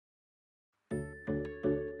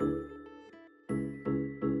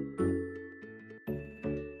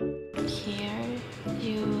here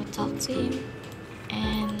you talk to him,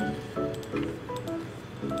 and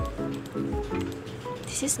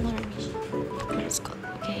this is another mission. Let's go.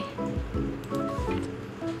 Okay,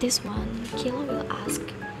 this one Kilo will ask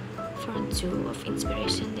for a jewel of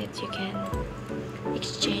inspiration that you can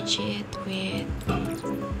exchange it with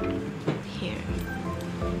here.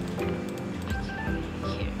 Okay,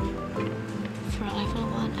 here. For level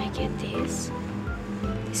 1 I get these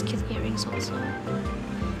cute earrings also,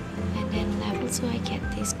 and then level 2 I get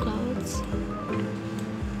these clothes,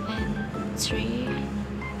 and 3,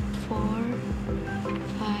 4,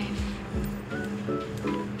 5,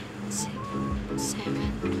 6,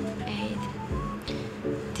 7, 8.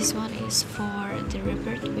 This one is for the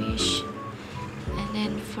rebirth wish, and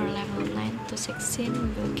then for level 9 to 16 we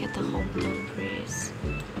will get the hometown breeze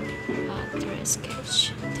through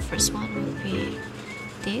sketch. The first one will be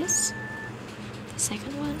this, the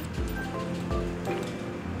second one,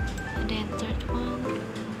 and then third one,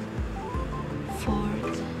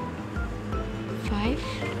 fourth, 5,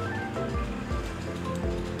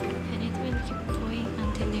 and it will keep going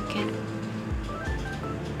until you get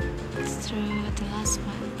through the last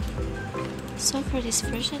one. So for this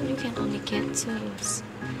version you can only get 2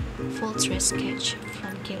 full trace sketch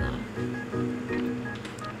from Kilo.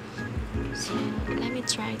 So let me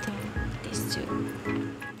try these 2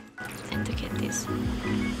 and to get this.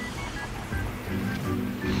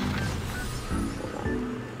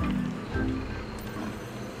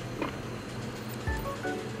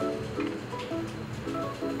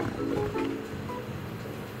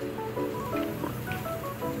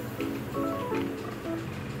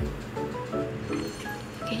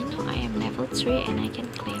 Okay, now I am level 3 and I can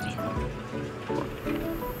claim it.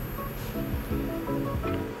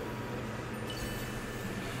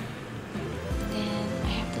 Then I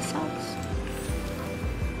have the socks.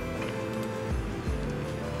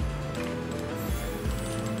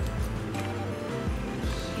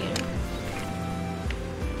 Here,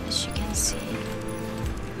 as you can see,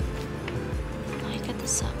 I got the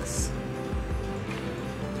socks.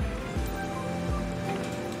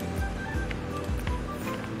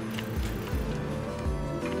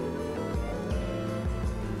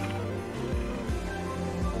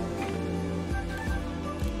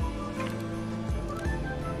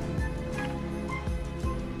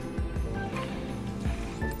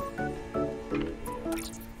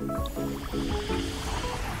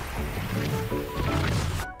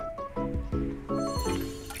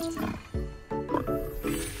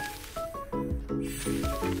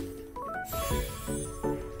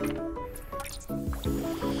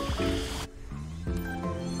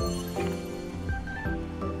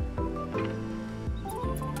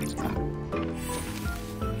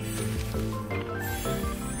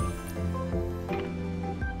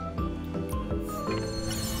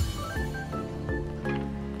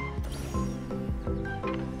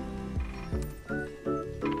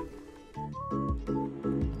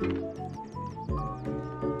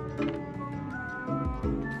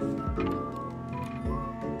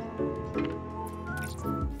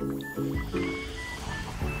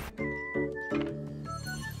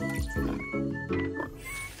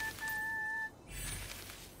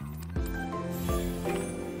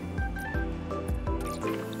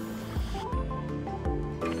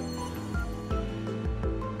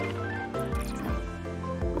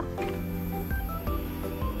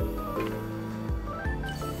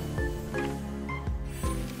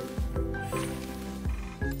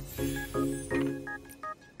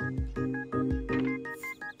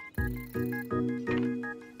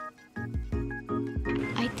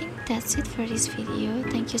 That's it for this video.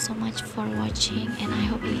 Thank you so much for watching and I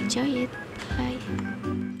hope you enjoy it.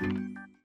 Bye.